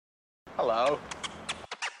Hello.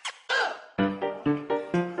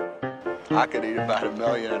 I could eat about 1.5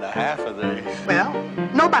 million of these. Well,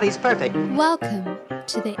 nobody's perfect. Welcome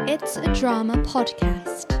to the It's a Drama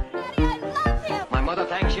podcast. Daddy, I love him. My mother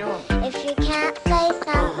thanks you. If you can't say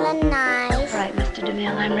something nice. All right, Mr.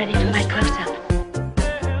 DeMille, I'm ready for my close-up.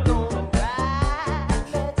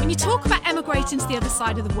 When you talk about emigrating to the other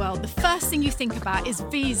side of the world, the first thing you think about is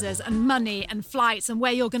visas and money and flights and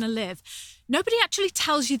where you're going to live. Nobody actually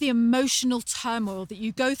tells you the emotional turmoil that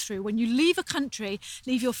you go through when you leave a country,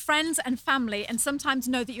 leave your friends and family, and sometimes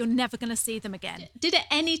know that you're never going to see them again. Did at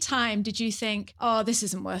any time did you think, oh, this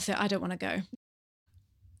isn't worth it, I don't want to go?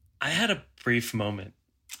 I had a brief moment.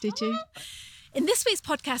 Did you? In this week's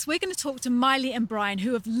podcast, we're going to talk to Miley and Brian,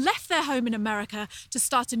 who have left their home in America to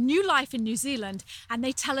start a new life in New Zealand, and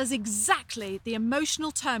they tell us exactly the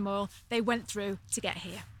emotional turmoil they went through to get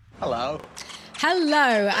here. Hello.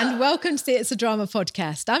 Hello, and welcome to the It's a Drama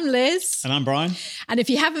podcast. I'm Liz. And I'm Brian. And if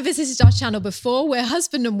you haven't visited our channel before, we're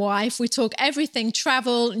husband and wife. We talk everything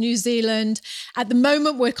travel, New Zealand. At the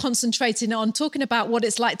moment, we're concentrating on talking about what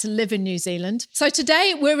it's like to live in New Zealand. So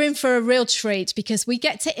today we're in for a real treat because we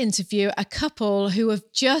get to interview a couple who have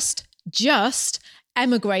just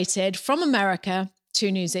emigrated from America to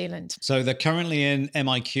New Zealand. So they're currently in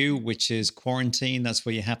MIQ, which is quarantine. That's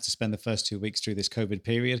where you have to spend the first 2 weeks through this COVID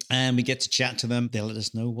period. And we get to chat to them. They'll let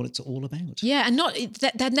us know what it's all about. Yeah, and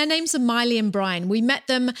their names are Miley and Brian. We met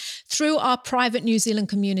them through our private New Zealand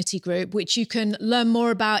community group, which you can learn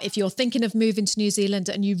more about if you're thinking of moving to New Zealand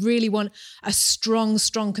and you really want a strong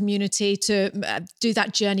community to do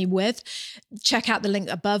that journey with. Check out the link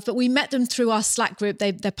above. But we met them through our Slack group.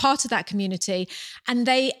 They're part of that community. And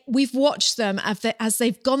we've watched them as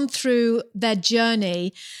they've gone through their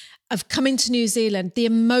journey of coming to New Zealand, the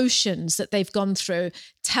emotions that they've gone through,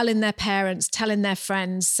 telling their parents, telling their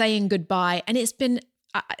friends, saying goodbye. And it's been,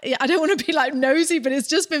 I don't want to be like nosy, but it's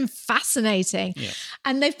just been fascinating. Yeah.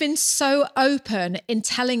 And they've been so open in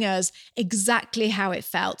telling us exactly how it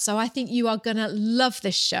felt. So I think you are going to love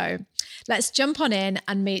this show. Let's jump on in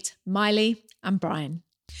and meet Miley and Brian.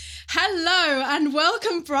 Hello and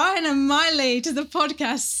welcome Brian and Miley to the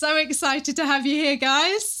podcast. So excited to have you here,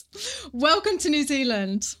 guys. Welcome to New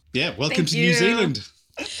Zealand. Yeah, welcome to New Zealand.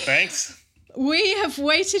 Thanks. We have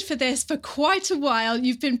waited for this for quite a while.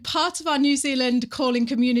 You've been part of our New Zealand Calling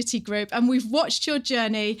community group and we've watched your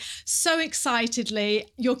journey so excitedly,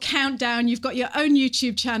 your countdown. You've got your own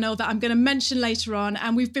YouTube channel that I'm going to mention later on.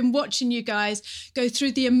 And we've been watching you guys go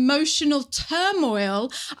through the emotional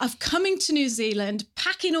turmoil of coming to New Zealand,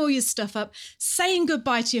 packing all your stuff up, saying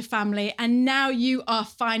goodbye to your family. And now you are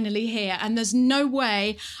finally here. And there's no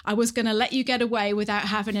way I was going to let you get away without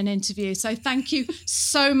having an interview. So thank you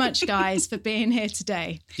so much, guys, for being here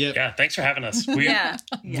today. Yep. Yeah, thanks for having us. We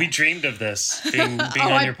dreamed of this, being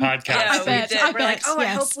on your podcast. Yeah, we did. We're like, yes. I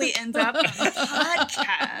hope we end up on a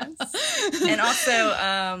podcast. And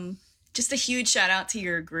also, just a huge shout out to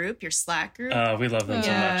your group, your Slack group. We love them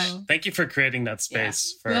so much. Thank you for creating that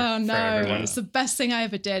space for everyone. It's the best thing I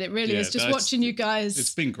ever did. It really is. Just watching you guys.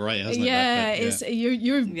 It's been great, hasn't it? Yeah,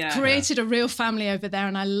 you've created a real family over there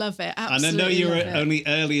and I love it. Absolutely. And I know you're only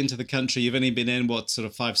early into the country. You've only been in, sort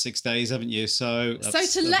of 5-6 days, haven't you? So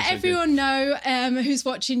to let everyone know who's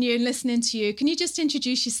watching you and listening to you, can you just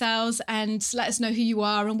introduce yourselves and let us know who you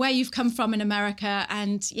are and where you've come from in America?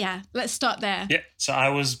 And let's start there. Yeah, so I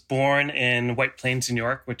was born in White Plains, New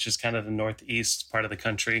York, which is kind of the northeast part of the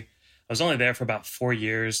country. I was only there for about 4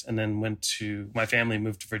 years and then my family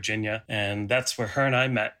moved to Virginia. And that's where her and I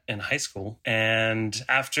met in high school. And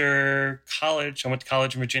after college, I went to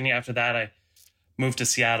college in Virginia. After that, I moved to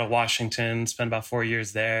Seattle, Washington, spent about 4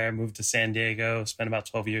 years there, moved to San Diego, spent about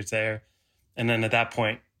 12 years there. And then at that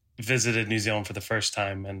point, visited New Zealand for the first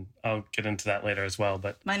time, and I'll get into that later as well.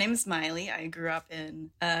 But my name is Miley. I grew up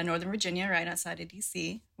in Northern Virginia, right outside of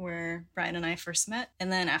DC, where Brian and I first met.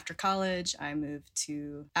 And then after college, I moved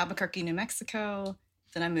to Albuquerque, New Mexico.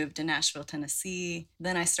 Then I moved to Nashville, Tennessee.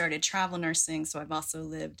 Then I started travel nursing, so I've also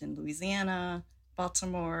lived in Louisiana,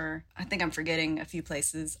 Baltimore. I think I'm forgetting a few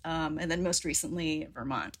places. And then most recently,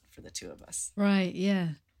 Vermont for the two of us. Right, yeah.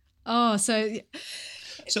 Oh, so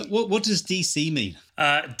what does DC mean?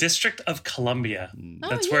 District of Columbia.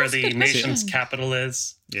 That's where the nation's capital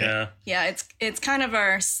is. Yeah, it's kind of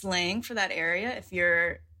our slang for that area.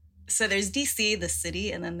 So there's DC, the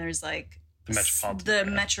city, and then there's like the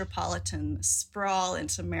metropolitan sprawl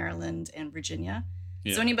into Maryland and Virginia.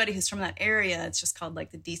 Yeah. So anybody who's from that area, it's just called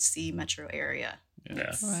like the DC metro area.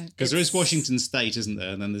 Yeah, because there is Washington State, isn't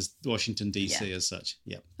there? And then there's Washington DC as such.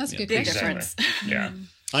 Yeah, that's a good difference. Yeah.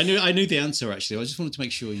 I knew the answer actually. I just wanted to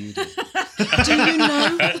make sure you did. Do you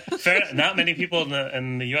know? Not many people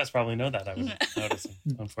in the US probably know that, I would assume,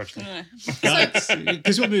 unfortunately.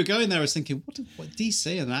 Because when we were going there, I was thinking, what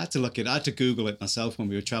DC? And I had to Google it myself when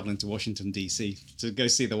we were traveling to Washington, DC to go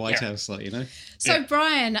see the White House, So,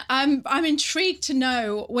 Brian, I'm intrigued to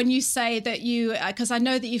know when you say that you, because I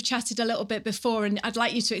know that you've chatted a little bit before, and I'd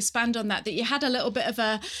like you to expand on that you had a little bit of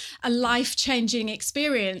a life-changing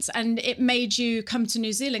experience and it made you come to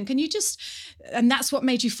New Zealand. Can you and that's what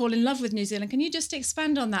made you fall in love with New Zealand. Can you just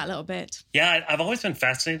expand on that a little bit? Yeah, I've always been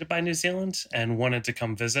fascinated by New Zealand and wanted to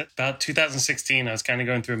come visit. About 2016, I was kind of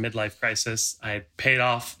going through a midlife crisis. I had paid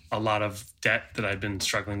off a lot of debt that I'd been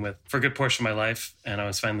struggling with for a good portion of my life, and I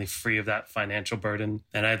was finally free of that financial burden.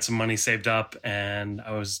 And I had some money saved up, and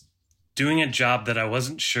I was doing a job that I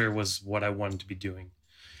wasn't sure was what I wanted to be doing.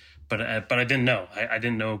 But I didn't know. I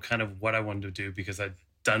didn't know kind of what I wanted to do because I'd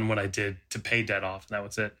done what I did to pay debt off, and that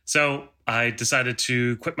was it. So I decided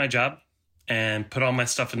to quit my job and put all my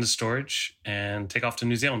stuff into storage and take off to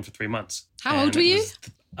New Zealand for 3 months. How old were you?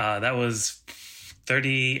 That was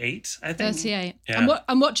 38, I think. 38. Yeah.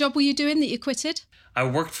 And what job were you doing that you quitted? I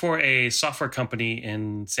worked for a software company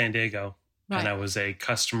in San Diego, and I was a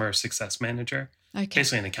customer success manager,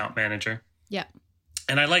 basically an account manager. Yeah.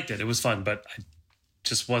 And I liked it. It was fun, but I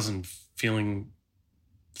just wasn't feeling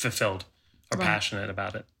fulfilled or passionate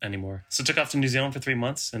about it anymore. So I took off to New Zealand for 3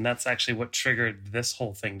 months, and that's actually what triggered this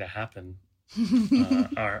whole thing to happen,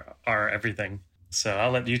 our everything. So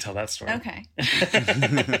I'll let you tell that story. Okay.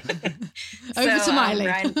 Over to Miley.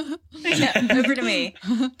 Over to me.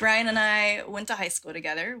 Brian and I went to high school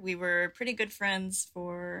together. We were pretty good friends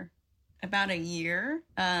for about a year.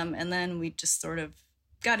 And then we just sort of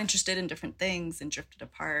got interested in different things and drifted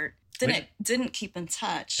apart. Didn't keep in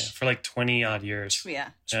touch. For like 20 odd years. Yeah,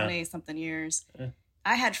 20 something years.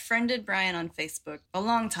 I had friended Brian on Facebook a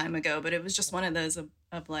long time ago, but it was just one of those of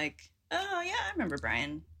like, oh yeah, I remember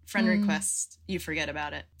Brian. Friend request, you forget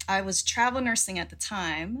about it. I was travel nursing at the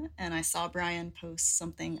time, and I saw Brian post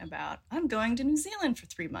something about, I'm going to New Zealand for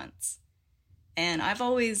 3 months. And I've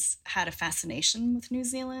always had a fascination with New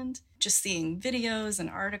Zealand, just seeing videos and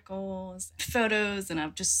articles, photos, and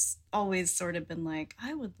I've just always sort of been like,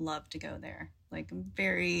 I would love to go there. Like, I'm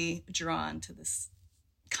very drawn to this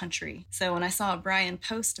country. So when I saw Brian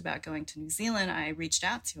post about going to New Zealand, I reached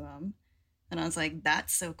out to him. And I was like,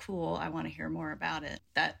 that's so cool. I want to hear more about it.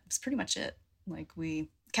 That was pretty much it. Like, we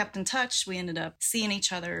kept in touch. We ended up seeing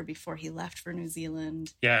each other before he left for New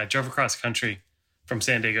Zealand. Yeah, I drove across country from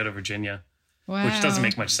San Diego to Virginia, wow. Which doesn't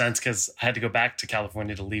make much sense because I had to go back to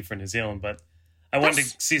California to leave for New Zealand. But I wanted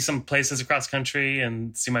to see some places across country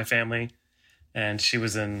and see my family. And she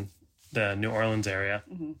was in the New Orleans area.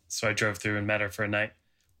 Mm-hmm. So I drove through and met her for a night.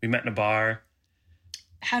 We met in a bar.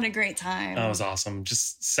 Had a great time. Oh, it was awesome.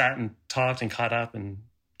 Just sat and talked and caught up and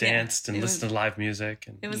danced and listened to live music.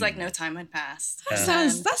 And it was like no time had passed. That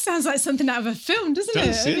sounds like something out of a film, doesn't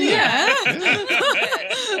it? Yeah.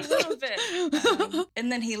 A little bit.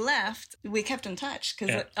 And then he left. We kept in touch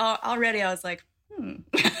because already I was like,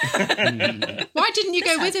 Why didn't you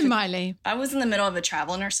go with him, Miley? I was in the middle of a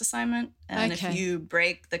travel nurse assignment. And if you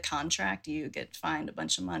break the contract, you get fined a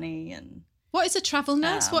bunch of money. And what is a travel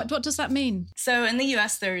nurse? What does that mean? So in the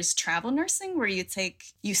US, there's travel nursing where you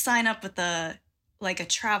sign up with a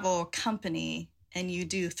travel company and you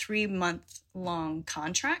do 3-month-long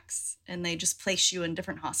contracts, and they just place you in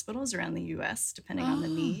different hospitals around the US depending on the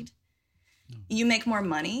need. You make more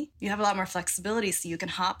money. You have a lot more flexibility, so you can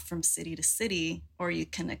hop from city to city, or you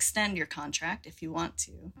can extend your contract if you want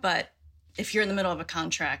to. But if you're in the middle of a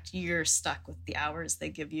contract, you're stuck with the hours they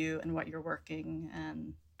give you and what you're working,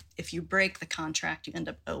 and if you break the contract, you end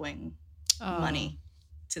up owing money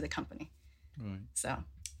to the company. Right. So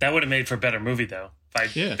that would have made for a better movie, though.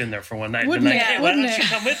 If I'd been there for one night. Wouldn't it? Hey, why don't you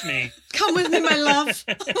come with me? Come with me, my love.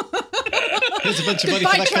 There's a bunch of money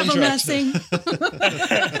Goodbye, for that travel nursing.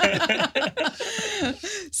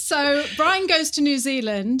 So Brian goes to New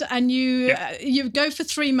Zealand, and you go for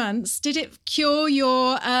 3 months. Did it cure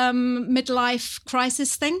your midlife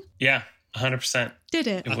crisis thing? Yeah. 100%. Did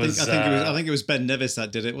it? I think it was Ben Nevis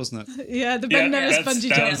that did it, wasn't it? Yeah, the Ben Nevis bungee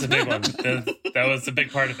jump. That was a big one. That was a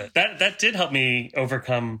big part of it. That did help me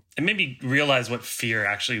overcome and made me realize what fear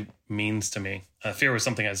actually means to me. Fear was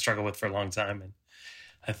something I struggled with for a long time, and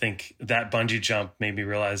I think that bungee jump made me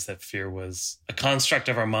realize that fear was a construct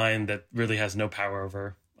of our mind that really has no power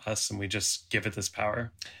over us, and we just give it this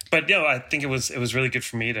power. But I think it was really good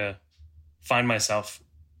for me to find myself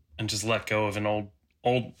and just let go of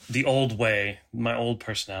the old way, my old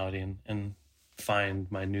personality, and find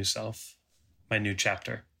my new self, my new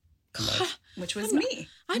chapter. Which was me.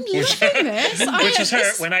 I'm loving this. Which was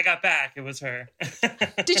her. When I got back, it was her.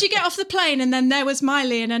 Did you get off the plane and then there was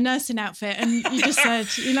Miley in a nursing outfit and you just said,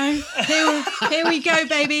 here we go,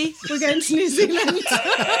 baby. We're going to New Zealand.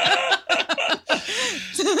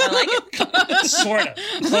 I like it. Sort of.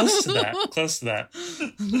 Close to that.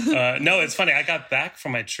 No, it's funny. I got back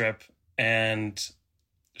from my trip and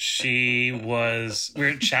we were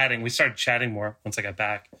chatting. We started chatting more once I got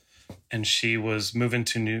back. And she was moving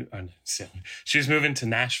to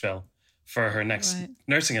Nashville for her next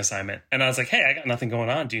nursing assignment. And I was like, hey, I got nothing going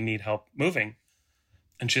on. Do you need help moving?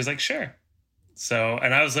 And she was like, sure. So,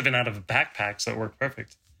 and I was living out of a backpack, so it worked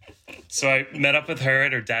perfect. So I met up with her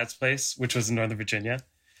at her dad's place, which was in Northern Virginia,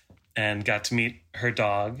 and got to meet her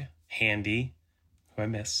dog, Handy, who I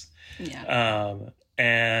miss. Yeah.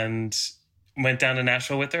 And went down to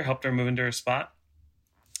Nashville with her, helped her move into her spot.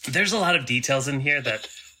 There's a lot of details in here that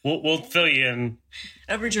we'll fill you in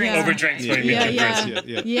over drinks. Over drinks. Yes,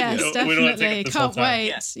 definitely. Can't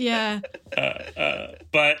wait. Yeah.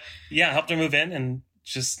 But yeah, helped her move in and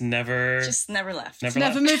just never left.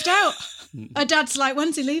 Never moved out. Her dad's like,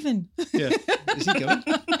 when's he leaving? Yeah. Is he going?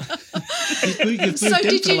 You've moved in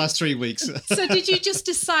for the last 3 weeks. So did you just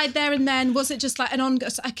decide there and then? Was it just like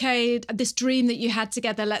this dream that you had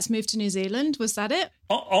together, let's move to New Zealand? Was that it?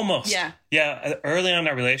 Almost. Yeah. Yeah. Early on in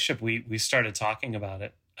our relationship, we started talking about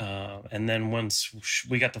it. And then once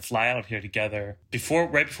we got to fly out here together,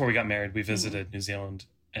 right before we got married, we visited New Zealand.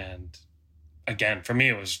 And again, for me,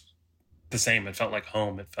 it was the same. It felt like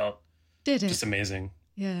home. It felt just amazing.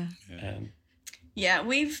 Yeah. And yeah,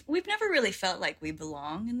 we've never really felt like we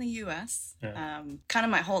belong in the U.S. Kind of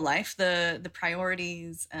my whole life, the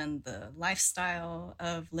priorities and the lifestyle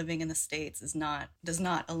of living in the States does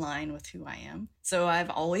not align with who I am. So I've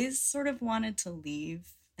always sort of wanted to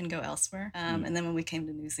leave and go elsewhere. And then when we came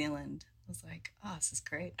to New Zealand, I was like, oh, this is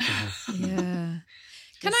great. Yeah.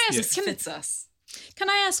 Can I ask? This fits us. Can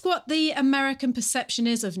I ask what the American perception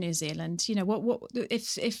is of New Zealand? You know,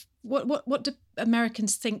 what do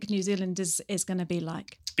Americans think New Zealand is going to be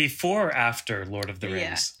like? Before or after Lord of the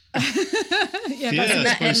Rings? And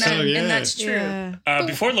that's true. Yeah.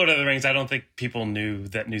 Before Lord of the Rings, I don't think people knew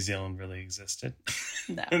that New Zealand really existed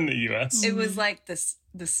in the U.S. It was like this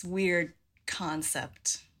weird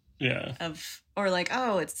concept. Yeah.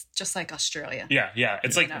 It's just like Australia. Yeah.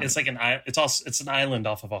 It's an island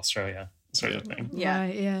off of Australia. Sort of thing. Yeah.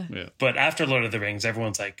 Right, yeah. But after Lord of the Rings,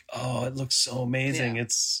 everyone's like, "Oh, it looks so amazing! Yeah.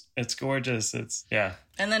 It's gorgeous! Yeah."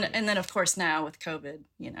 And then of course now with COVID,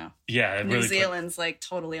 New Zealand's like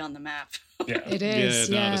totally on the map. Yeah, it is.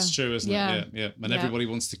 Yeah, that's true, isn't it? Yeah. And everybody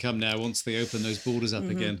wants to come now once they open those borders up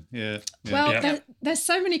again. Yeah. Well, there's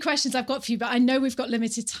so many questions I've got for you, but I know we've got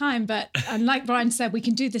limited time. And like Brian said, we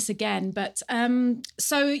can do this again. But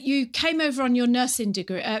so you came over on your nursing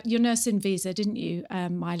degree, your nursing visa, didn't you,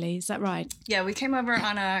 Miley? Is that right? Yeah, we came over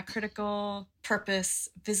on a critical purpose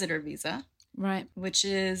visitor visa. Right. Which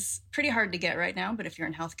is pretty hard to get right now, but if you're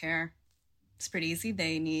in healthcare, it's pretty easy.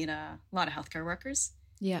 They need a lot of healthcare workers.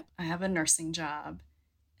 Yeah. I have a nursing job.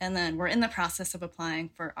 And then we're in the process of applying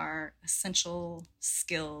for our essential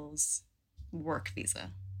skills work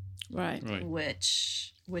visa. Right.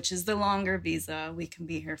 Which is the longer visa. We can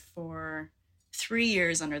be here for 3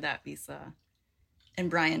 years under that visa. And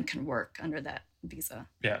Brian can work under that visa.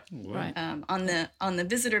 Yeah. Right. On the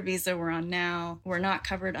visitor visa we're on now, we're not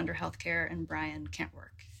covered under healthcare and Brian can't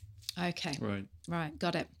work. Okay. Right.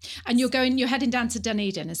 Got it. And you're heading down to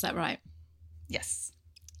Dunedin, is that right? Yes.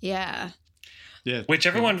 Yeah. Which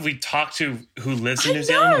everyone we talk to who lives in New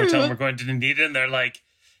Zealand, we tell them we're going to Dunedin, they're like,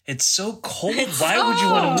 it's so cold. Why would you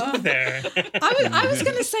want to move there? I was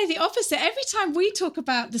going to say the opposite. Every time we talk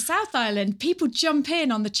about the South Island, people jump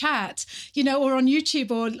in on the chat, or on YouTube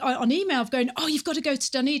or on email going, oh, you've got to go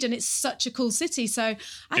to Dunedin. It's such a cool city. So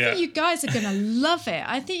I think you guys are going to love it.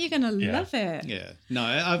 I think you're going to love it. Yeah. No,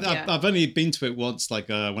 I've only been to it once, like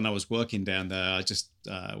when I was working down there. I just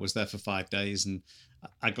was there for 5 days and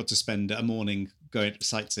I got to spend a morning going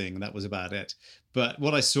sightseeing, and that was about it. But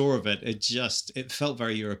what I saw of it, it felt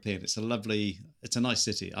very European. It's a nice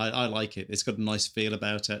city. I like it. It's got a nice feel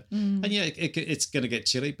about it. And it's going to get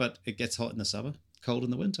chilly, but it gets hot in the summer, cold in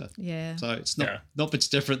the winter. Yeah. So it's not much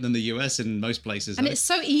different than the US in most places. And it's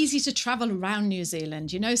so easy to travel around New Zealand,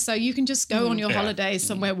 so you can just go on your holidays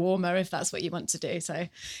somewhere warmer if that's what you want to do. So,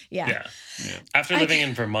 yeah. After living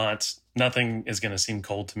in Vermont, nothing is going to seem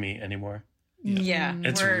cold to me anymore. Yeah.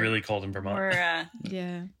 It's really cold in Vermont.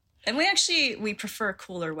 And we prefer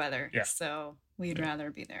cooler weather. Yeah. So we'd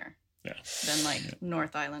rather be there than like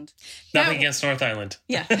North Island. Nothing against North Island.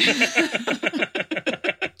 Yeah.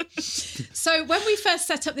 So So when we first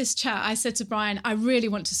set up this chat, I said to Brian, I really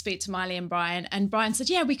want to speak to Miley and Brian. And Brian said,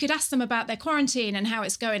 yeah, we could ask them about their quarantine and how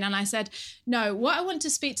it's going. And I said, no, what I want to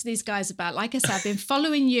speak to these guys about, like I said, I've been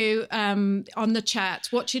following you on the chat,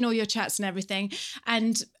 watching all your chats and everything.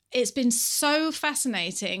 And it's been so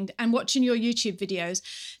fascinating and watching your YouTube videos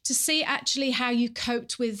to see actually how you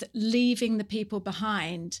coped with leaving the people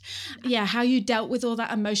behind. Yeah, how you dealt with all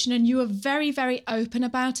that emotion. And you were very, very open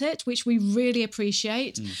about it, which we really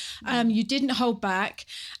appreciate. You didn't hold back.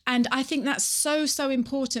 And I think that's so, so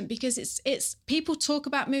important because it's people talk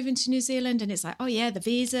about moving to New Zealand and it's like, oh yeah, the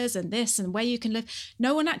visas and this and where you can live.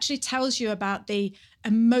 No one actually tells you about the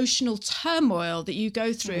emotional turmoil that you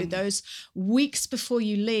go through those weeks before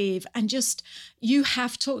you leave, and just you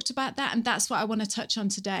have talked about that, and that's what I want to touch on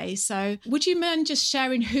today. So would you mind just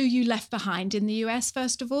sharing who you left behind in the US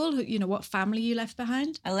first of all? You know, what family you left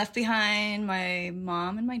behind? I left behind my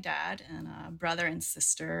mom and my dad and a brother and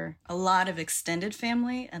sister, a lot of extended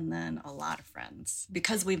family, and then a lot of friends.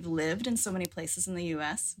 Because we've lived in so many places in the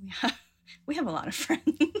US, we have a lot of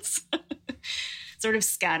friends. Sort of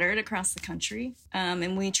scattered across the country.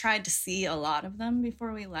 And we tried to see a lot of them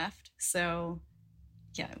before we left. So,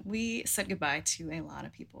 yeah, we said goodbye to a lot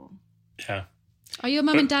of people. Yeah. Are your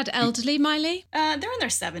mum and dad elderly, Miley? They're in their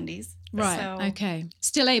 70s. Right, so okay.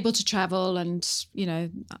 Still able to travel and, you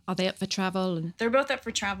know, are they up for travel? And they're both up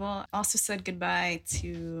for travel. Also said goodbye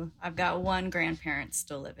to, I've got one grandparent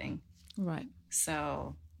still living. Right.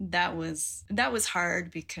 So that was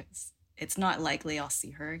hard because it's not likely I'll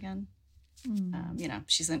see her again. You know,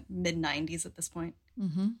 she's in mid-90s at this point.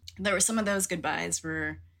 There were some of those goodbyes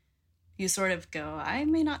where you sort of go, I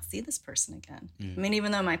may not see this person again. I mean,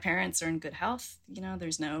 even though my parents are in good health, you know,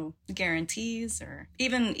 there's no guarantees, or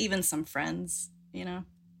even some friends, you know,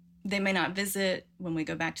 they may not visit when we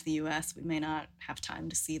go back to the US. We may not have time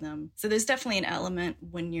to see them. So there's definitely an element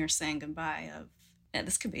when you're saying goodbye of, yeah,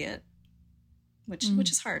 this could be it, which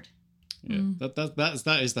is hard. Yeah,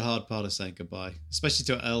 that is the hard part of saying goodbye, especially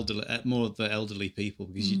to more of the elderly people,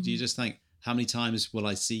 because you just think, how many times will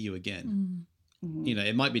I see you again? You know,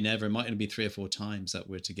 it might be never. It might only be 3 or 4 times that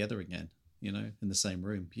we're together again. You know, in the that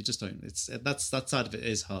room. You just don't. That side of it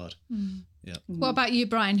is hard. Yeah. What about you,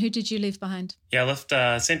 Brian? Who did you leave behind? Yeah, I left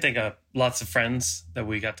same thing. Lots of friends that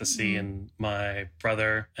we got to see, and my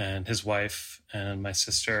brother and his wife, and my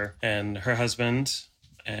sister and her husband,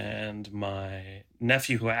 and my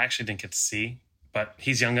nephew, who I actually didn't get to see, but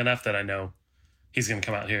he's young enough that I know he's going to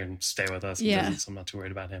come out here and stay with us. Yeah. So I'm not too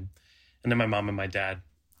worried about him. And then my mom and my dad.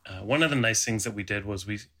 One of the nice things that we did was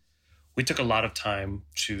we took a lot of time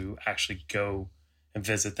to actually go and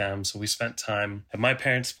visit them. So we spent time at my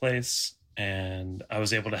parents' place, and I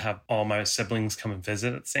was able to have all my siblings come and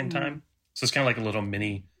visit at the same time. So it's kind of like a little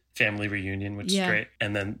mini family reunion, which is great.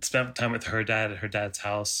 And then spent time with her dad at her dad's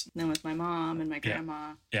house. And then with my mom and my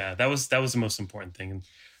grandma. Yeah, that was the most important thing. And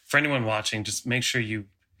for anyone watching, just make sure you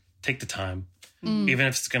take the time. Even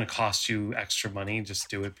if it's going to cost you extra money, just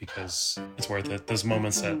do it because it's worth it. Those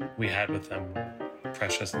moments that we had with them were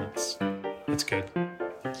precious, and it's good.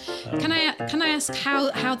 Can I ask how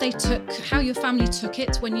your family took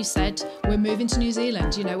it when you said we're moving to New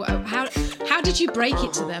Zealand? You know, how did you break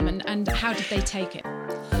it to them, and how did they take it?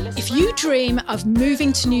 If you dream of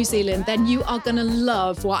moving to New Zealand, then you are going to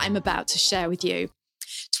love what I'm about to share with you.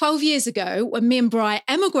 12 years ago, when me and Bri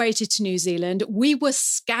emigrated to New Zealand, we were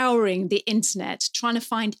scouring the internet, trying to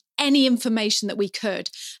find any information that we could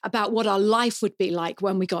about what our life would be like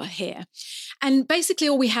when we got here. And basically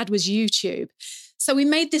all we had was YouTube. So we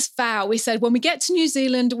made this vow. We said, when we get to New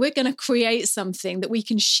Zealand, we're going to create something that we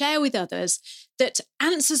can share with others that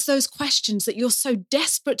answers those questions that you're so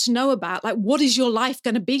desperate to know about. Like, what is your life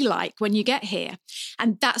going to be like when you get here?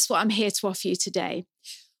 And that's what I'm here to offer you today.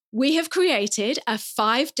 We have created a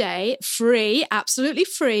 5-day free, absolutely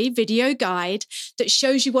free video guide that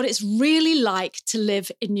shows you what it's really like to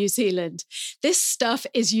live in New Zealand. This stuff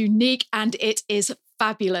is unique and it is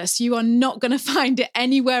fabulous. You are not going to find it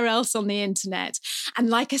anywhere else on the internet. And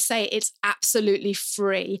like I say, it's absolutely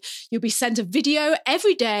free. You'll be sent a video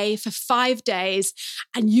every day for 5 days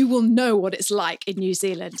and you will know what it's like in New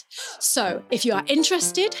Zealand. So if you are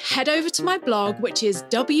interested, head over to my blog, which is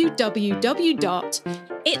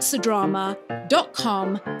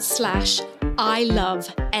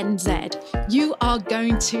www.itsadrama.com/ILoveNZ. You are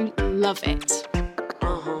going to love it.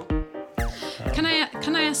 Can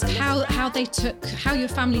I ask how your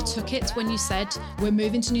family took it when you said we're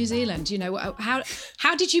moving to New Zealand? You know,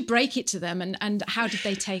 how did you break it to them, and how did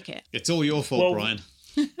they take it? It's all your fault, Brian.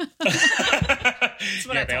 Yeah,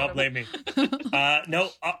 they all blame me.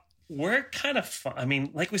 We're kind of fun. I mean,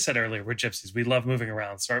 like we said earlier, we're gypsies. We love moving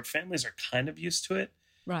around, so our families are kind of used to it.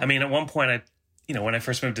 Right. I mean, at one point, when I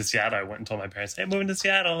first moved to Seattle, I went and told my parents, hey, I'm moving to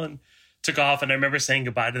Seattle, and took off. And I remember saying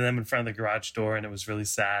goodbye to them in front of the garage door, and it was really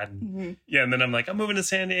sad. And and then I'm like, I'm moving to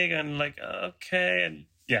San Diego, and like, okay. And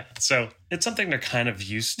so it's something they're kind of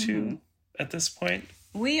used to at this point.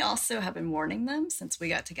 We also have been warning them since we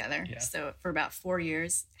got together. Yeah. So for about 4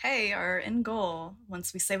 years, hey, our end goal,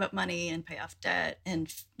 once we save up money and pay off debt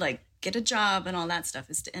and like get a job and all that stuff,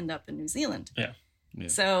 is to end up in New Zealand. Yeah.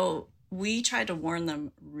 So we tried to warn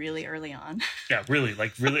them really early on. Yeah, really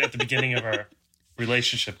at the beginning of our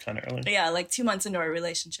relationship, kind of early. Yeah, like 2 months into our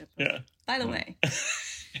relationship. Yeah. By the way.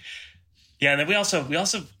 Yeah, and then we also,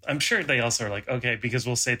 I'm sure they also are like, okay, because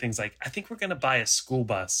we'll say things like, I think we're going to buy a school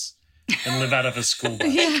bus and live out of a school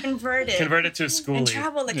bus. Convert it to a schoolie. and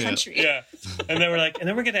travel the country. Yeah. And then we're like,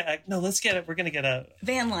 we're going to get a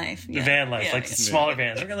van life. Van life, like smaller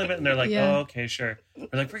vans. We're going to live it. And they're like, oh, okay, sure. We're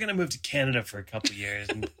like, we're going to move to Canada for a couple of years.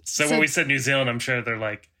 And so when we said New Zealand, I'm sure they're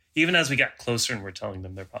like, even as we got closer and we're telling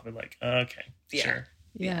them, they're probably like, okay, sure.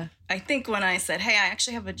 Yeah. I think when I said, hey, I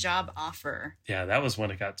actually have a job offer. Yeah, that was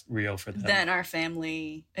when it got real for them. Then our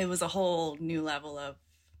family, it was a whole new level of,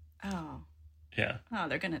 yeah. Oh,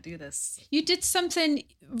 they're going to do this. You did something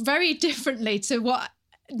very differently to what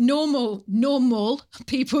normal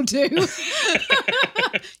people do.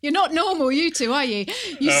 You're not normal, you two, are you?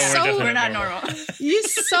 We're not normal. You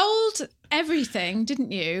sold everything,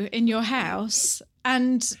 didn't you, in your house?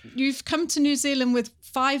 And you've come to New Zealand with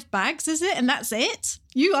 5 bags, is it? And that's it?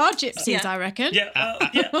 You are gypsies, I reckon. Yeah.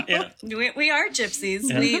 We are gypsies.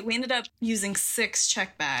 Yeah. We ended up using 6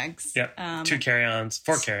 check bags. Yeah. 2 carry-ons,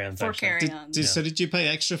 4 carry-ons. 4 carry-ons. So did you pay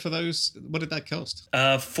extra for those? What did that cost?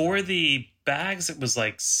 For the bags, it was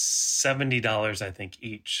like $70, I think,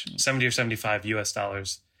 each. 70 or 75 US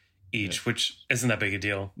dollars each, which isn't that big a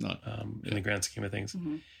deal in the grand scheme of things.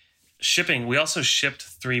 Mm-hmm. Shipping, we also shipped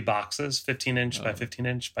 3 boxes, 15-inch by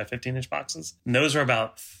 15-inch by 15-inch boxes. And those were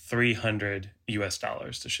about $300 US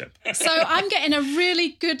to ship. So I'm getting a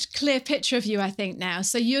really good, clear picture of you, I think, now.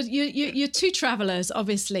 So you're 2 travelers,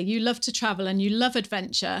 obviously. You love to travel and you love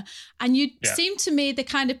adventure. And you seem to me the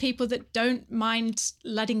kind of people that don't mind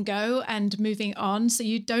letting go and moving on. So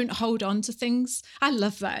you don't hold on to things. I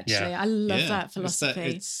love that, actually. I love that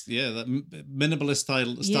philosophy. That minimalist style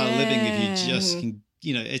living, if you just can...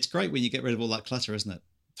 it's great when you get rid of all that clutter, isn't it?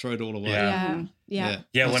 Throw it all away.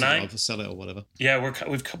 Yeah. When I sell it or whatever. Yeah,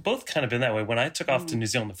 we've both kind of been that way. When I took off to New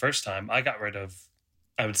Zealand the first time, I got rid of,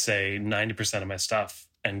 I would say, 90% of my stuff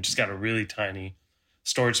and just got a really tiny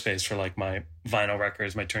storage space for like my vinyl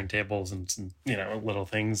records, my turntables, and some little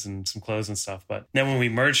things and some clothes and stuff. But then when we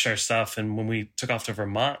merged our stuff and when we took off to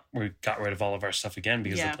Vermont, we got rid of all of our stuff again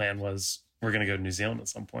because the plan was we're going to go to New Zealand at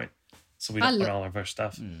some point. So we don't put all of our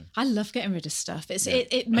stuff. I love getting rid of stuff.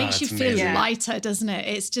 It makes you feel lighter, doesn't it?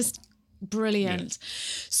 It's just brilliant. Yeah.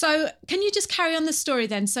 So can you just carry on the story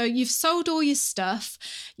then? So you've sold all your stuff.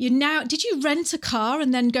 Did you rent a car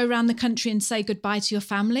and then go around the country and say goodbye to your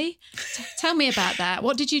family? Tell me about that.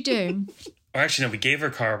 What did you do? Or actually, no, we gave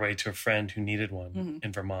our car away to a friend who needed one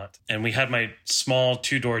in Vermont. And we had my small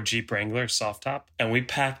 2-door Jeep Wrangler soft top. And we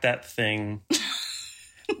packed that thing...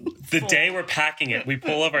 The day we're packing it, we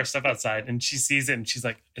pull up our stuff outside and she sees it and she's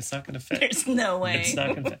like, it's not going to fit. There's no way. It's not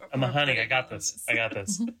going to fit. I'm like, honey, I got this.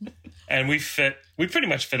 And we pretty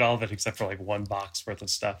much fit all of it except for like 1 box worth of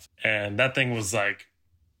stuff. And that thing was like,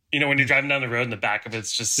 when you're driving down the road and the back of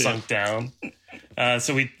it's just sunk down.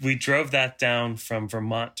 So we drove that down from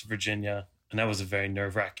Vermont to Virginia. And that was a very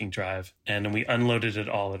nerve-wracking drive. And then we unloaded it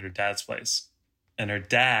all at her dad's place. And her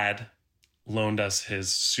dad loaned us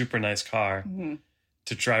his super nice car. Mm-hmm.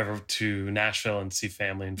 To drive over to Nashville and see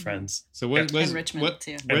family and friends. So where's Richmond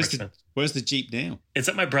too? Where's the Jeep now? It's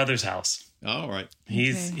at my brother's house. Oh, right.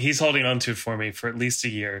 He's holding on to it for me for at least a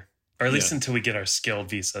year, or at least until we get our skilled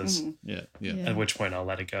visas. Mm-hmm. Yeah. At which point I'll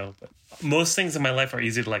let it go. But most things in my life are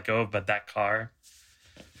easy to let go of, but that car,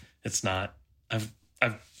 it's not. I've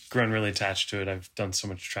grown really attached to it. I've done so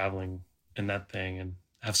much traveling in that thing and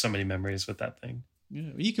have so many memories with that thing. Yeah,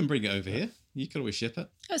 you can bring it over here. You can always ship it.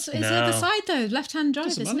 It's the other side, though. Left-hand drive,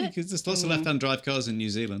 isn't it? Because there's lots of left-hand drive cars in New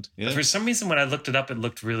Zealand. Yeah. For some reason, when I looked it up, it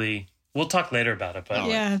looked really... We'll talk later about it, but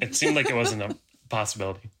it seemed like it wasn't a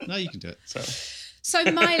possibility. No, you can do it. So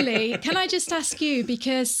Miley, can I just ask you,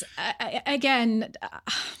 because, again,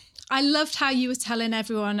 I loved how you were telling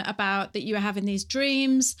everyone about that you were having these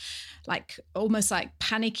dreams, like almost like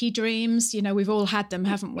panicky dreams. We've all had them,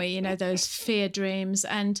 haven't we? Those fear dreams.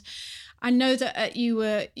 And I know that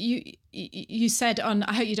you said on,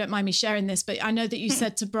 I hope you don't mind me sharing this, but I know that you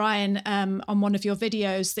said to Brian on one of your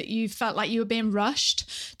videos that you felt like you were being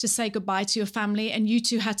rushed to say goodbye to your family, and you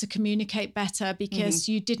two had to communicate better because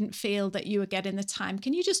you didn't feel that you were getting the time.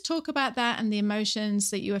 Can you just talk about that and the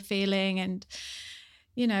emotions that you were feeling, and,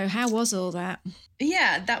 you know, how was all that?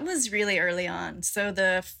 Yeah, that was really early on. So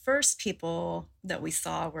the first people that we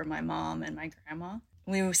saw were my mom and my grandma.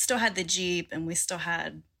 We still had the Jeep, and we still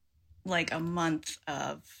had like a month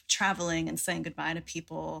of traveling and saying goodbye to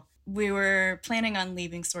people. We were planning on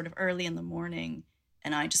leaving sort of early in the morning,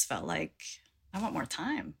 and I just felt like I want more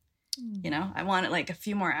time. You know, I wanted like a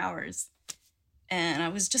few more hours. And I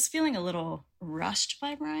was just feeling a little rushed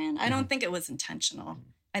by Brian. I don't think it was intentional.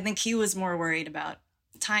 I think he was more worried about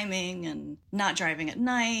timing and not driving at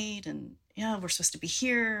night, and we're supposed to be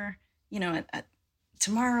here, you know, at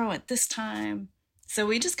tomorrow at this time. So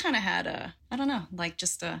we just kind of had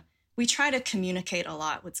we try to communicate a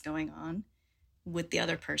lot what's going on with the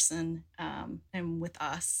other person and with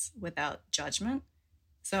us without judgment.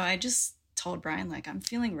 So I just told Brian, like, I'm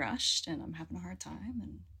feeling rushed and I'm having a hard time.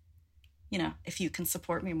 And, you know, if you can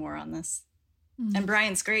support me more on this. And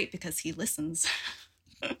Brian's great because he listens.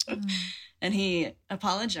 And he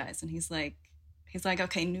apologized, and he's like,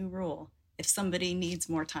 okay, new rule. If somebody needs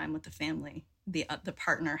more time with the family, the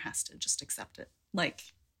partner has to just accept it. Like,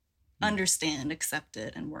 understand, accept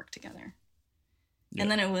it, and work together. And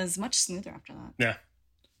then it was much smoother after that.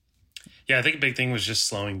 Yeah, I think a big thing was just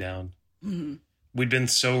slowing down. We'd been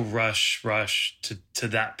so rush to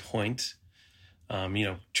that point. You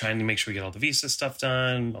know, trying to make sure we get all the visa stuff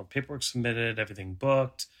done, all the paperwork submitted, everything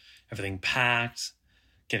booked, everything packed,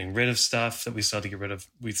 getting rid of stuff that we still had to get rid of.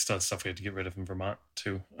 We still had stuff we had to get rid of in Vermont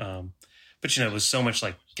too. But, you know, it was so much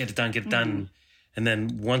like, get it done. And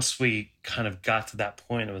then once we kind of got to that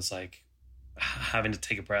point, it was like having to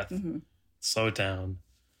take a breath, slow it down,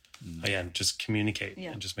 and just communicate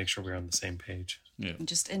and just make sure we're on the same page. And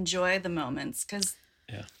just enjoy the moments, because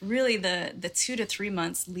really the 2 to 3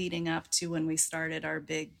 months leading up to when we started our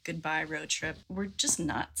big goodbye road trip were just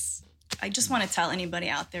nuts. I just want to tell anybody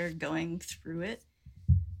out there going through it,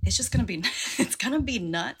 it's just going to be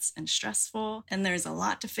nuts and stressful, and there's a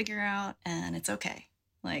lot to figure out, and it's okay.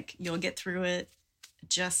 Like, you'll get through it.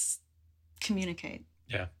 Just communicate.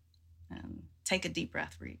 Take a deep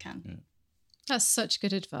breath where you can. That's such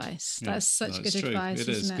good advice. That's such good advice. It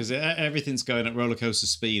is, because everything's going at roller coaster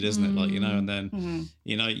speed, isn't it? Like, you know, and then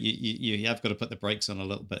you know, you have got to put the brakes on a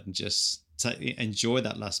little bit and just enjoy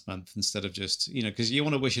that last month instead of just, you know, because you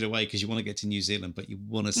want to wish it away because you want to get to New Zealand, but you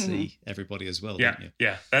want to see everybody as well. Don't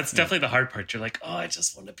you? That's definitely the hard part. You're like, oh, I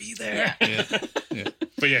just want to be there.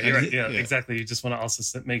 But you're right. Exactly. You just want to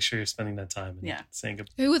also make sure you're spending that time and saying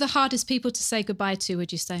goodbye. Who were the hardest people to say goodbye to,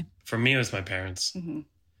 would you say? For me, it was my parents.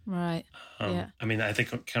 Right. I mean, I think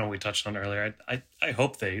kind of what we touched on earlier. I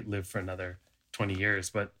hope they live for another 20 years,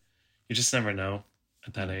 but you just never know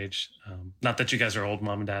at that age. Not that you guys are old,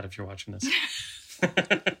 Mom and Dad, if you're watching this.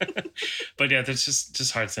 But yeah, it's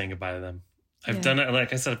just hard saying goodbye to them. I've done it,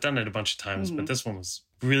 like I said, I've done it a bunch of times, but this one was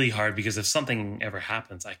really hard because if something ever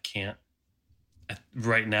happens,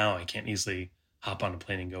 right now, I can't easily hop on a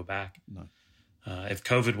plane and go back. No. If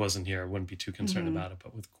COVID wasn't here, I wouldn't be too concerned about it.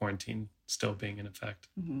 But with quarantine still being in effect.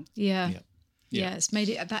 Yeah, it's made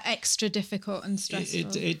it that extra difficult and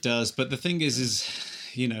stressful. It does. But the thing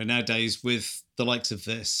is, you know, nowadays with the likes of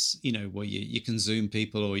this, you know, where you can Zoom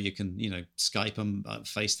people or you can, you know, Skype them,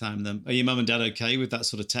 FaceTime them. Are your mum and dad okay with that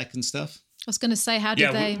sort of tech and stuff? I was going to say, how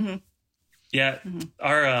did they?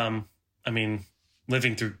 Our, I mean,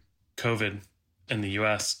 living through COVID in the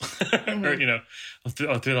US, or, you know,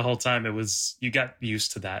 through the whole time, you got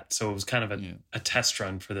used to that. So it was kind of a test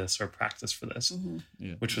run for this, or practice for this,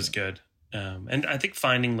 which was good. And I think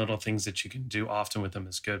finding little things that you can do often with them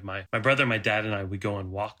is good. My brother, my dad, and I, we go on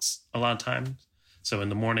walks a lot of times. So in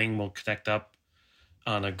the morning, we'll connect up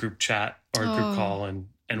on a group chat or a group call and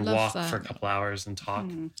walk for a couple hours and talk.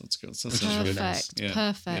 That's good. Perfect. Really nice.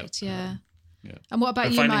 Perfect. Yeah. And what about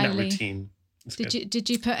you, finding Miley? that routine. Did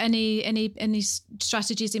you put any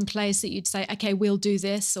strategies in place that you'd say, okay, we'll do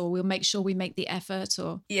this, or we'll make sure we make the effort?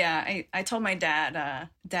 Or I told my dad,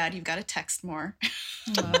 Dad, you've got to text more,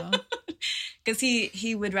 because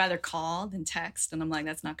he would rather call than text, and I'm like,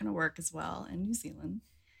 that's not going to work as well in New Zealand.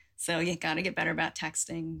 So you got to get better about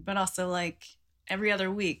texting, but also like every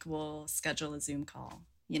other week we'll schedule a Zoom call.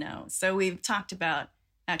 You know, so we've talked about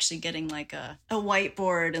actually getting like a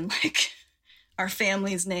whiteboard and like our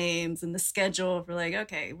family's names and the schedule for like,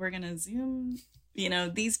 okay, we're going to Zoom, you know,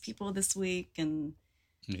 these people this week. And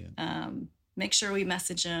make sure we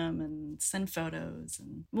message them and send photos.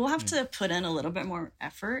 And we'll have to put in a little bit more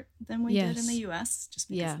effort than we did in the US just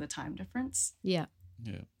because of the time difference. Yeah.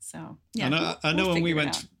 Yeah. So I know when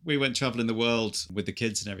we went traveling the world with the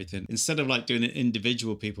kids and everything, instead of like doing it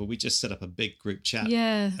individual people, we just set up a big group chat.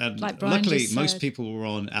 Yeah. And like Brian luckily just most said. people were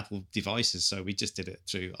on Apple devices, so we just did it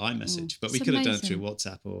through iMessage. But we It's could have done it amazing. through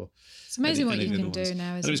WhatsApp or It's amazing what any you of the can other do ones. now,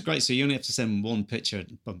 And isn't it was it? great. So you only have to send one picture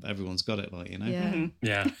and boom, everyone's got it, like, you know. Yeah.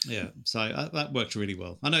 Yeah. Yeah, so that worked really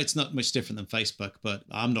well. I know it's not much different than Facebook, but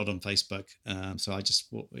I'm not on Facebook, so I just,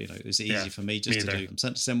 it was easy for me just to do.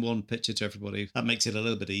 Send one picture to everybody. That makes it a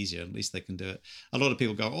little bit easier. At least they can do it. A lot of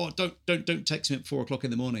people go, "Oh, don't text me at 4 o'clock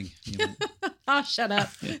in the morning." You know, Oh, shut up.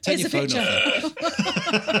 take Here's your a phone picture. off.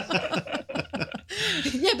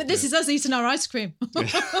 Yeah, but this is us eating our ice cream.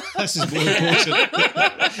 This is more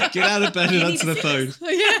important. Get out of bed and answer the phone.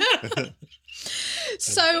 Yeah.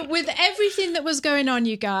 So with everything that was going on,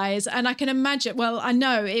 you guys, and I can imagine, well, I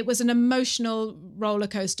know it was an emotional roller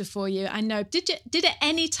coaster for you. I know. Did at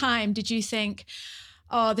any time, did you think,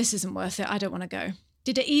 oh, this isn't worth it, I don't want to go?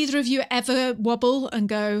 Did either of you ever wobble and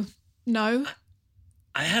go, no?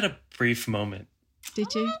 I had a brief moment.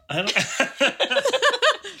 Did you? I don't.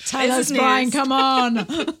 Tell This us, is Brian, news. come on.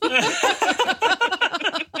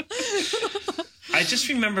 I just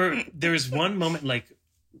remember there was one moment, like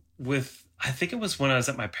I think it was when I was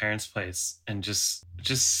at my parents' place, and just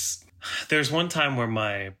there's one time where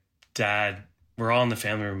my dad, we're all in the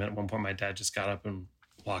family room. At one point, my dad just got up and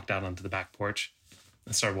walked out onto the back porch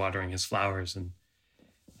and started watering his flowers. And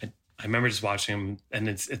I remember just watching him, and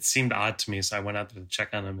it seemed odd to me. So I went out there to check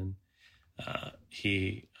on him, and I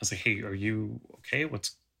was like, "Hey, are you okay?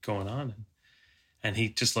 What's going on?" And he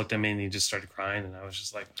just looked at me and he just started crying, and I was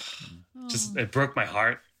just like, it broke my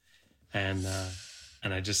heart. And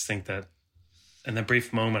I just think that in that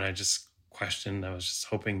brief moment, I just questioned. I was just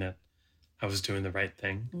hoping that I was doing the right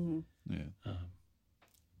thing. Mm-hmm. Yeah.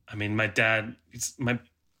 I mean, my dad, my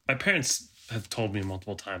parents have told me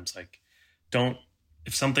multiple times, like,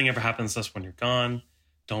 if something ever happens to us when you're gone,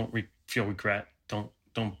 don't feel regret.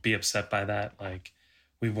 Don't be upset by that. Like,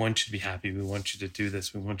 we want you to be happy. We want you to do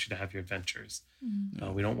this. We want you to have your adventures.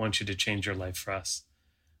 Mm-hmm. We don't want you to change your life for us.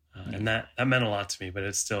 And that meant a lot to me, but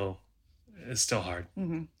it's still hard.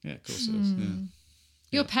 Mm-hmm. Yeah, of course it is. Yeah.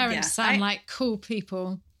 Your parents Yeah, sound like cool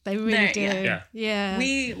people. They really do. Yeah.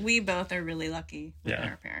 We both are really lucky with Yeah.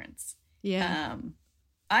 our parents. Yeah.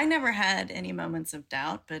 I never had any moments of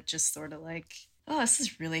doubt, but just sort of like, oh, this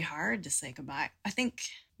is really hard to say goodbye. I think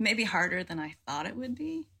maybe harder than I thought it would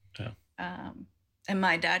be. Yeah. And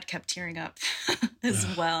my dad kept tearing up as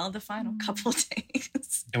well the final couple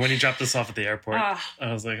days. And when he dropped us off at the airport,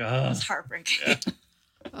 I was like, It was heartbreaking. Yeah.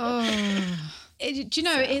 Oh, do you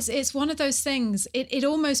know, it's one of those things, it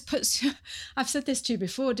almost puts, I've said this to you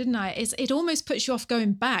before, didn't I? It almost puts you off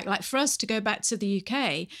going back, like for us to go back to the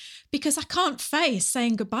UK, because I can't face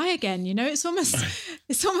saying goodbye again, you know, it's almost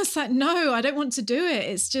like, no, I don't want to do it.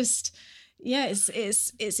 It's just, yeah,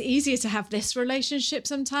 it's easier to have this relationship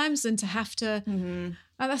sometimes than to have to,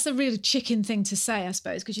 that's a really chicken thing to say, I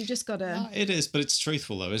suppose, because you've just got to. It is, but it's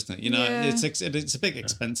truthful though, isn't it? You know, Yeah. it's a big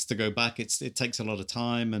expense to go back. It takes a lot of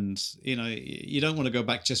time, and you know, you don't want to go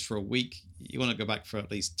back just for a week. You want to go back for at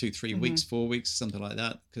least 2-3 weeks, 4 weeks, something like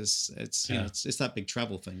that, because it's you know it's that big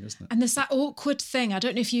travel thing, isn't it? And there's that awkward thing. I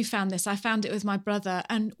don't know if you found this. I found it with my brother,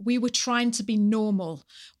 and we were trying to be normal.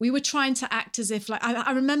 We were trying to act as if, like,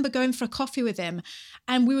 I remember going for a coffee with him,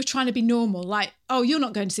 and we were trying to be normal. Like, oh, you're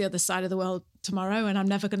not going to the other side of the world tomorrow, and I'm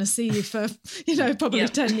never going to see you for, you know, probably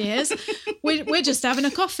 10 years. We're just having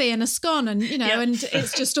a coffee and a scone, and you know, and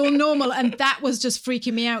it's just all normal. And that was just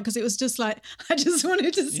freaking me out, because it was just like I just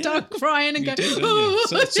wanted to start crying and You go, did, didn't oh. you?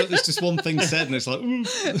 So there's just one thing said, and it's like, ooh.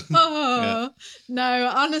 Oh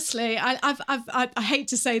no! Honestly, I hate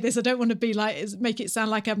to say this. I don't want to be like make it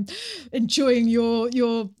sound like I'm enjoying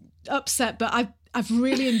your upset, but I've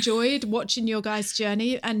really enjoyed watching your guys'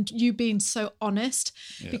 journey and you being so honest.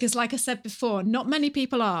 Because, like I said before, not many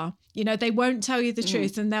people are. You know, they won't tell you the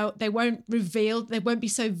truth, and they won't reveal. They won't be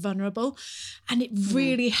so vulnerable, and it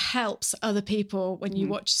really helps other people when you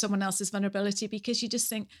watch someone else's vulnerability, because you just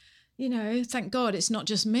think, you know, thank God it's not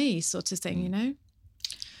just me, sort of thing. You know.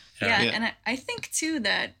 Yeah. And I think too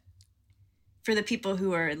that for the people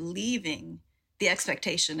who are leaving, the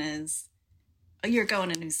expectation is, oh, you're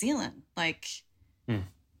going to New Zealand. Like,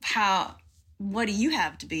 what do you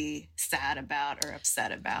have to be sad about or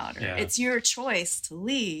upset about? Or it's your choice to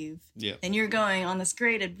leave, and you're going on this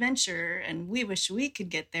great adventure, and we wish we could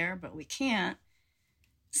get there, but we can't.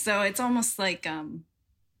 So it's almost like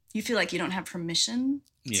you feel like you don't have permission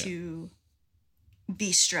to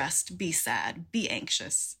be stressed, be sad, be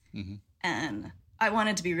anxious. And I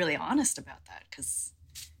wanted to be really honest about that because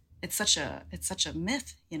it's such a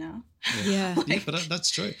myth, you know? Yeah. Yeah, but that's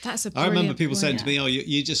true. That's a I remember people saying point. to me, "Oh,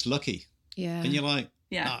 you're just lucky," Yeah. and you're like,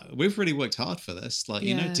 Yeah. we've really worked hard for this, like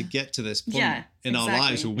you know, Yeah. to get to this point Yeah, in our exactly.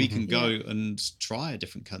 lives where we can go and try a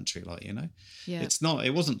different country, like you know, Yeah.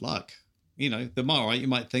 it wasn't luck, you know. The more right, you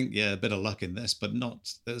might think, yeah, a bit of luck in this, but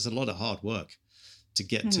not. There's a lot of hard work to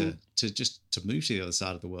get to move to the other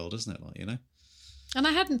side of the world, isn't it? Like you know. And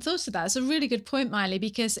I hadn't thought of that. It's a really good point, Miley,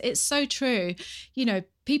 because it's so true. You know,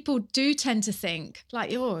 people do tend to think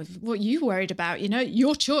like, "Oh, what you worried about? You know,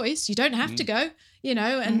 your choice. You don't have to go." You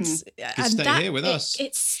know, and stay that, here with us.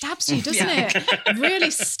 It stabs you, doesn't it? It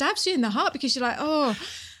really stabs you in the heart because you're like, oh,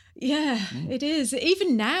 yeah, it is.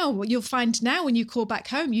 Even now, you'll find now when you call back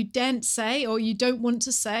home, you daren't say or you don't want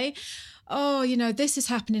to say, oh, you know, this is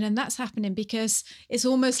happening and that's happening, because it's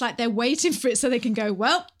almost like they're waiting for it so they can go,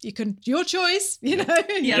 well, your choice, you know,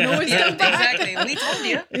 you can always come back. Exactly. We told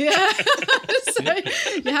you. Yeah. So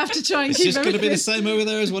you have to try and It's keep just going to be everything- the same over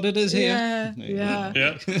there as what it is here. Yeah.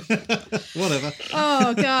 Yeah. Whatever.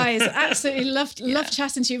 Oh, guys, absolutely love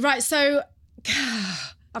chatting to you. Right, so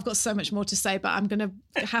I've got so much more to say, but I'm going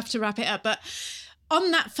to have to wrap it up. But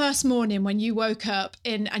on that first morning when you woke up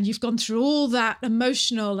and you've gone through all that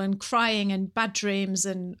emotional and crying and bad dreams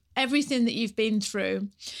and everything that you've been through,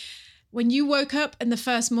 when you woke up in the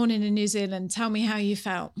first morning in New Zealand, tell me how you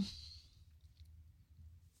felt.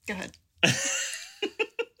 Go ahead.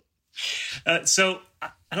 So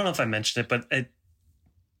I don't know if I mentioned it, but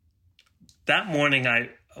that morning,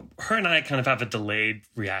 her and I kind of have a delayed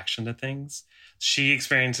reaction to things. She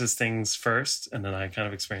experiences things first, and then I kind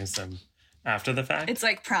of experience them after the fact. It's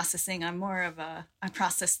like processing. I'm more of I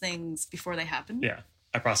process things before they happen. Yeah,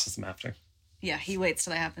 I process them after. Yeah, he waits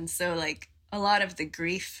till they happen. So like a lot of the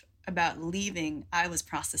grief about leaving, I was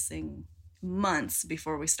processing months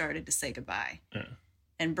before we started to say goodbye. Yeah.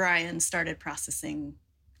 And Brian started processing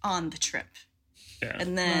on the trip. Yeah.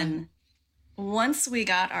 And then once we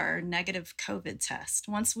got our negative COVID test,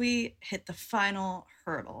 once we hit the final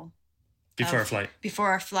hurdle Before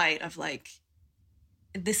our flight of like,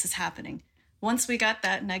 this is happening. Once we got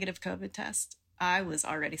that negative COVID test, I was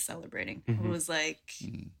already celebrating. It was like,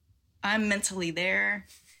 I'm mentally there.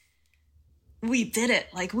 We did it.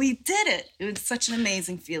 Like, we did it. It was such an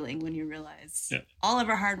amazing feeling when you realize all of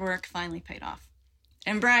our hard work finally paid off.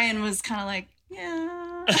 And Brian was kind of like,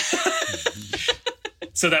 yeah.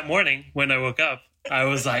 So that morning when I woke up, I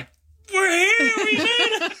was like, we're here. We did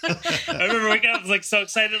it. I remember waking up, I was like so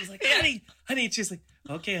excited. I was like, honey. And she's like,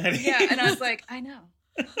 okay, honey. Yeah. And I was like, I know.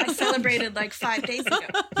 I celebrated like 5 days ago.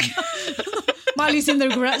 Miley's in the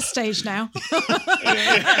regret stage now. Where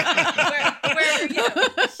were you?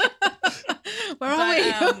 Where are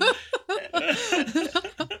we?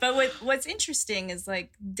 But what's interesting is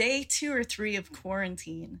like day 2 or 3 of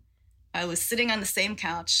quarantine, I was sitting on the same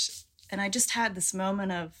couch and I just had this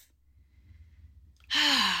moment of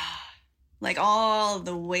like all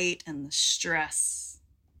the weight and the stress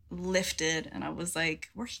lifted. And I was like,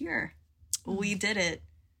 we're here. We did it.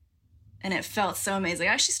 And it felt so amazing.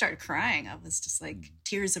 I actually started crying. I was just like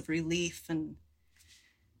tears of relief. And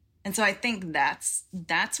so I think that's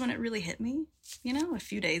when it really hit me, you know, a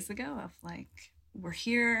few days ago of like, we're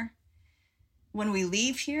here. When we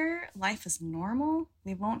leave here, life is normal.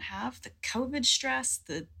 We won't have the COVID stress,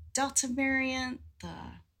 the Delta variant,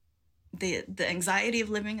 the anxiety of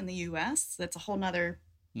living in the US. That's a whole nother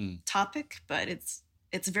topic, but it's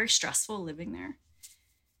very stressful living there.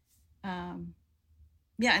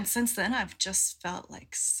 Yeah, and since then I've just felt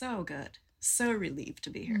like so good, so relieved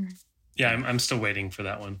to be here. Yeah, I'm still waiting for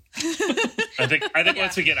that one. I think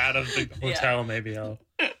once we get out of the hotel, maybe I'll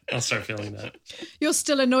start feeling that. You're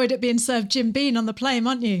still annoyed at being served Jim Beam on the plane,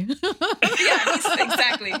 aren't you? Yeah,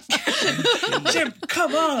 exactly. Jim,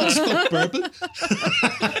 come on. It's got bourbon.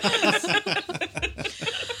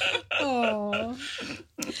 Oh.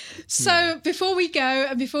 So before we go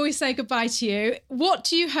and before we say goodbye to you, what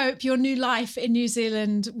do you hope your new life in New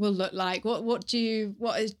Zealand will look like? What do you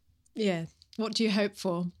hope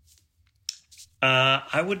for?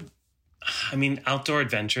 Outdoor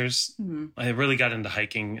adventures. I really got into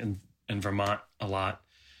hiking in Vermont a lot,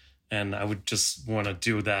 and I would just want to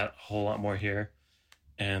do that a whole lot more here,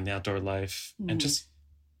 and the outdoor life, and just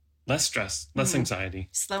less stress, less anxiety,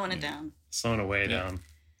 Slowing it down. slowing away down.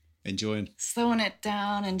 Enjoying. Slowing it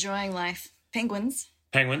down, enjoying life. Penguins.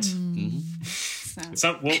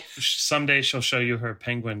 So, someday she'll show you her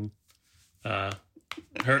penguin, her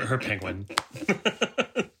penguin,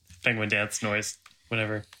 penguin dance noise,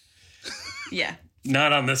 whatever. Yeah.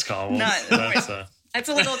 Not on this call. That's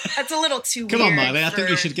a little too Come weird. on, Miley. I think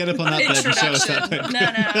you should get up on that bed and show us that bit.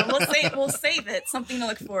 No. We'll save it. Something to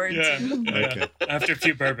look forward to. Okay. After a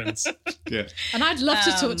few bourbons. Yeah. And I'd love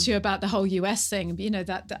to talk to you about the whole US thing. You know,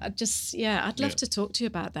 that I'd love to talk to you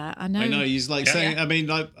about that. I know He's like saying, I mean,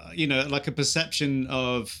 like, you know, like a perception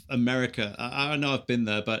of America. I know I've been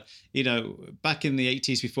there, but, you know, back in the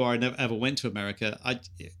 80s before I never ever went to America,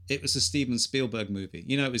 it was a Steven Spielberg movie.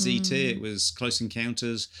 You know, it was E.T., it was Close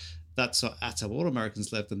Encounters. That's how all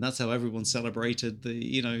Americans lived, and that's how everyone celebrated the,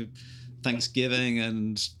 you know, Thanksgiving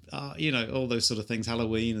and, you know, all those sort of things,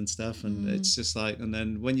 Halloween and stuff. And it's just like, and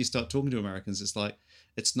then when you start talking to Americans, it's like,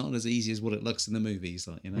 it's not as easy as what it looks in the movies,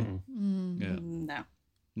 like, you know. Yeah.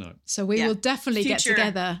 No. So we will definitely get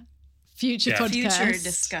together. Future podcast. Future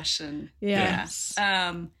discussion. Yes.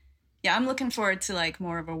 Yeah, I'm looking forward to like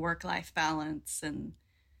more of a work-life balance, and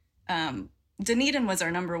Dunedin was our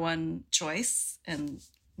number one choice, and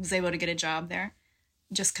was able to get a job there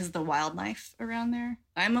just because of the wildlife around there.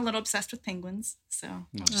 I'm a little obsessed with penguins, so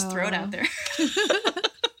I'll just throw it out there.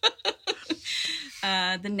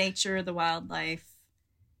 The nature, the wildlife,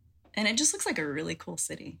 and it just looks like a really cool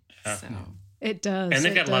city. Yeah. So it does. And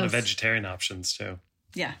they've got a lot of vegetarian options too.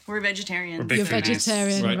 Yeah, we're vegetarian. We're big You're foodies.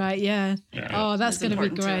 vegetarian, right? Yeah. Oh, that's going to be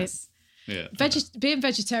great. Yeah. Being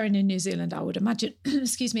vegetarian in New Zealand, I would imagine,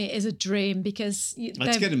 excuse me, is a dream because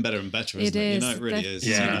it's getting better and better, isn't it? You know, it really is.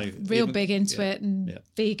 Yeah. You know, real big into it and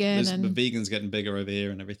vegan. The vegan's getting bigger over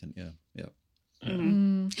here and everything. Yeah.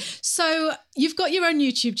 So you've got your own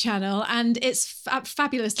YouTube channel and it's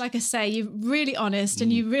fabulous. Like I say, you're really honest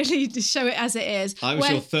and you really show it as it is. I was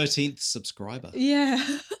your 13th subscriber. Yeah.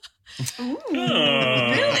 Ooh,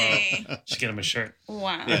 really? Should get him a shirt.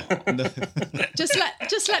 Wow. Yeah. Just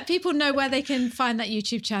let people know where they can find that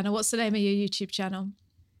YouTube channel. What's the name of your YouTube channel?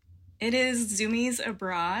 It is Zoomies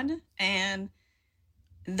Abroad, and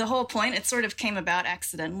the whole point, it sort of came about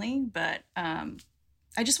accidentally, but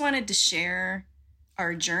I just wanted to share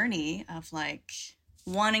our journey of like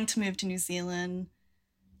wanting to move to New Zealand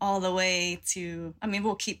all the way to, I mean,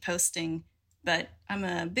 we'll keep posting, but I'm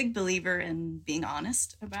a big believer in being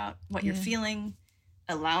honest about what you're feeling,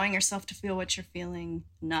 allowing yourself to feel what you're feeling,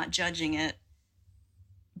 not judging it,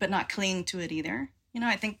 but not clinging to it either. You know,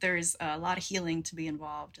 I think there's a lot of healing to be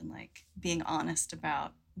involved in like being honest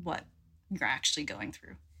about what you're actually going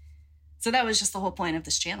through. So that was just the whole point of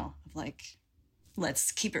this channel of like,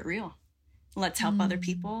 let's keep it real. Let's help other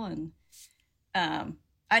people. And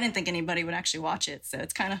I didn't think anybody would actually watch it. So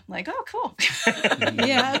it's kind of like, oh, cool.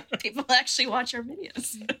 Yeah. People actually watch our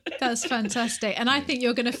videos. That's fantastic. And I think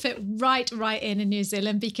you're going to fit right in New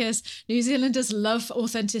Zealand because New Zealanders love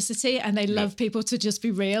authenticity and they love people to just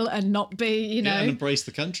be real and not be, you know. Yeah, and embrace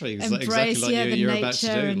the country. It's embrace, exactly like you're about to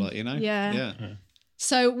do, and, like, you know. Yeah.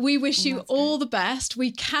 So we wish you all the best.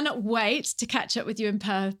 We cannot wait to catch up with you in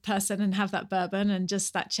person and have that bourbon and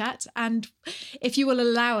just that chat. And if you will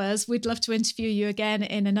allow us, we'd love to interview you again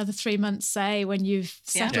in another 3 months, say, when you've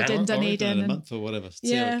settled in Dunedin. In a month or whatever.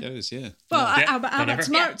 See how it goes, Well, how about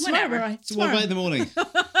tomorrow? Tomorrow. What about in the morning?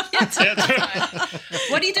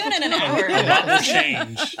 What are you doing in an hour? A lot will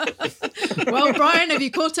change. Well, Brian, have you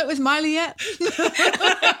caught up with Miley yet?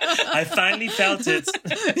 I finally felt it.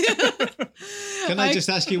 Can I just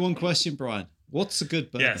ask you one question, Brian? What's a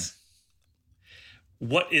good bourbon? Yes.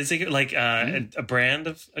 What is it like? A brand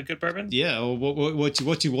of a good bourbon? Yeah, or what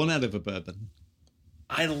do you want out of a bourbon?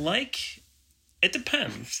 It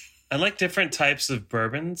depends. I like different types of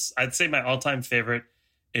bourbons. I'd say my all-time favorite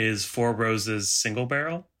is Four Roses Single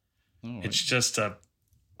Barrel. Right. It's just a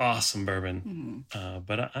awesome bourbon.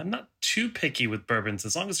 But I'm not too picky with bourbons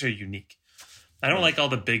as long as they're unique. I don't like all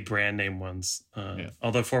the big brand name ones.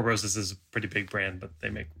 Although Four Roses is a pretty big brand, but they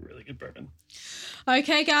make really good bourbon.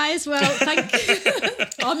 Okay, guys. Well,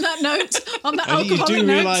 on that note, on that alcoholic you do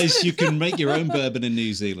note. realise you can make your own bourbon in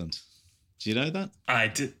New Zealand. Do you know that? I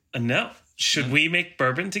did. No. Should we make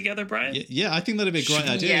bourbon together, Brian? Yeah, I think that'd be a great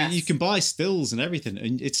idea. Yes. You can buy stills and everything,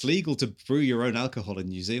 and it's legal to brew your own alcohol in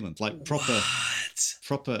New Zealand, like proper,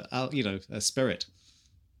 spirit.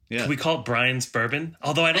 Yeah. Can we call it Brian's bourbon?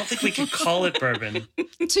 Although I don't think we could call it bourbon.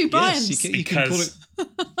 Two Brians. Yes, you can call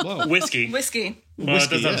it whiskey. Well, it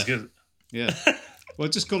doesn't sound good. Yeah. Well,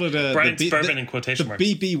 just call it Brian's bourbon in quotation marks.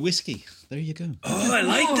 The BB whiskey. There you go. Oh, I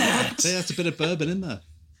like that. That's a bit of bourbon in there.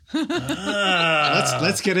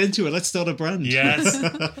 Let's get into it. Let's start a brand. Yes.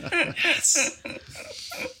 Yes.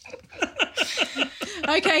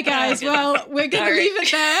 Okay, guys. Well, we're going to leave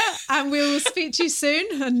it there, and we'll speak to you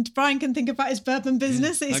soon. And Brian can think about his bourbon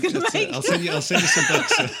business that he's going to make. I'll send you some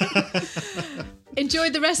bucks. Enjoy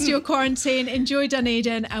the rest of your quarantine. Enjoy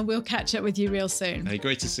Dunedin, and we'll catch up with you real soon. Hey,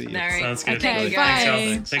 great to see you. All right. Sounds good. Okay, really. bye.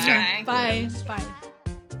 Thanks, Take care. Bye. Bye.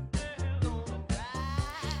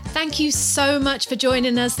 thank you so much for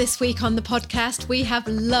joining us this week on the podcast. We have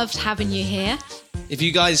loved having you here. If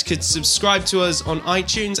you guys could subscribe to us on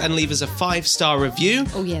iTunes and leave us a 5-star review.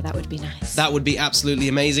 Oh yeah, that would be nice. That would be absolutely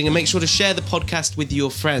amazing. And make sure to share the podcast with your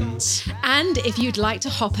friends. And if you'd like to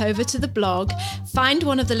hop over to the blog, find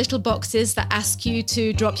one of the little boxes that ask you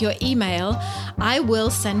to drop your email. I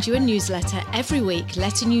will send you a newsletter every week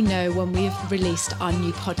letting you know when we've released our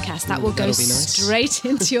new podcast. That will go straight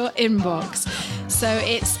into your inbox. So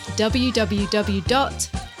it's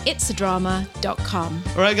www.itsadrama.com.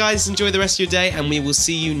 All right, guys, enjoy the rest of your day, and we will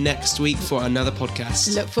see you next week for another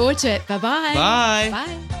podcast. Look forward to it. Bye-bye. Bye.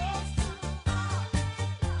 Bye.